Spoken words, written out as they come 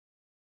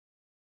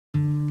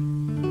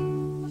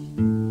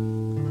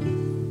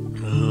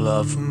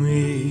Love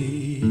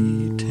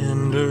me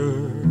tender,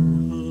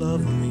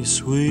 love me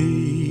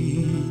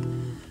sweet,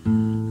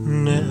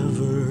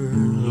 never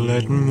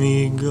let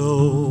me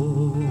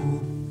go.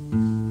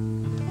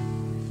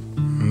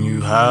 You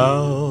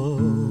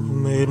have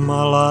made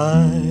my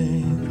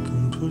life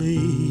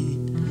complete,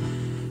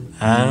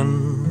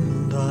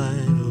 and I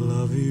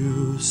love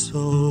you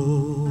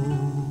so.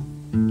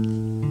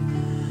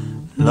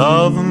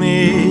 Love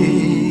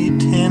me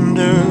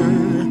tender,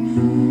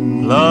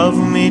 love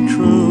me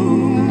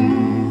true,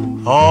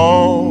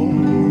 all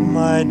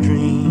my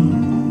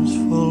dreams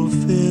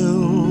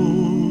fulfill.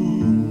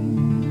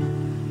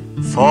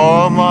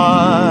 For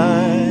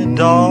my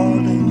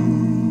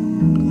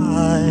darling,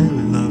 I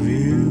love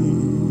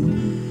you,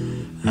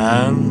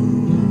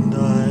 and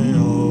I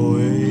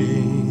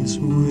always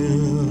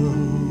will.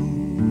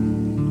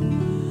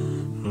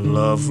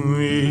 Love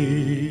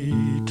me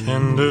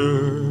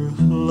tender,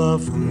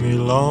 love me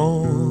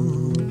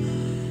long,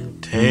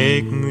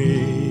 take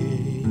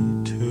me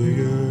to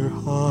your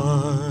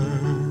heart,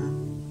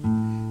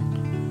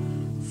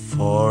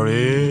 for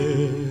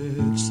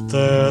it's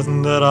there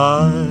that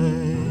I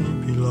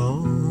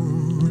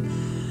belong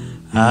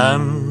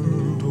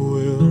and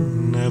will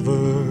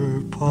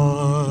never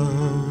part.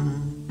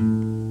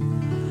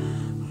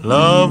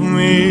 Love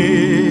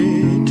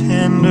me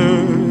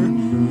tender,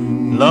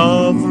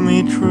 love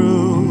me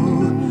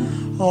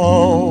true,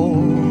 all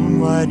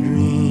my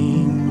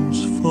dreams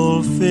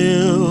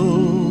fulfill.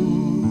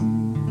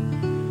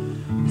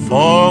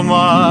 For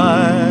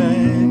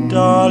my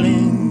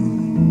darling,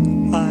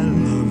 I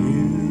love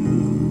you,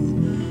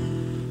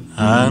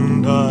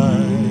 and I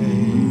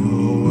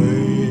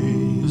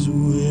always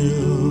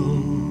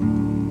will.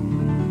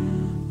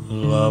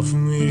 Love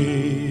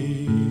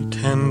me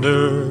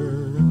tender,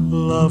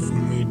 love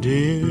me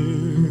dear,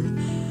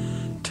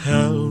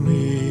 tell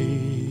me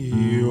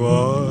you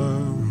are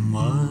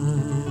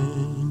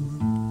mine.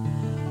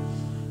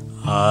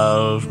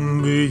 I'll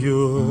be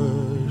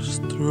yours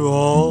through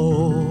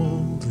all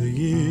the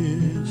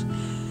years,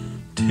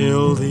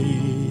 till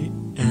the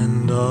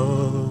end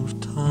of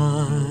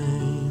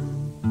time.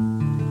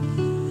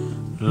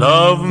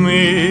 Love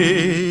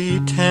me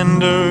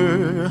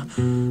tender,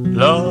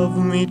 love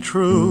me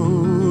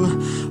true,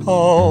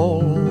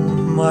 all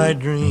my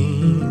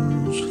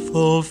dreams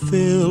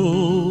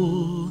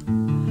fulfill.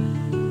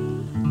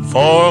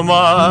 For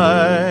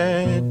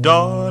my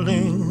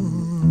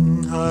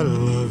darling, I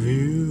love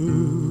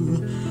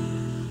you,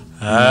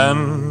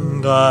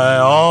 and I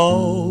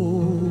always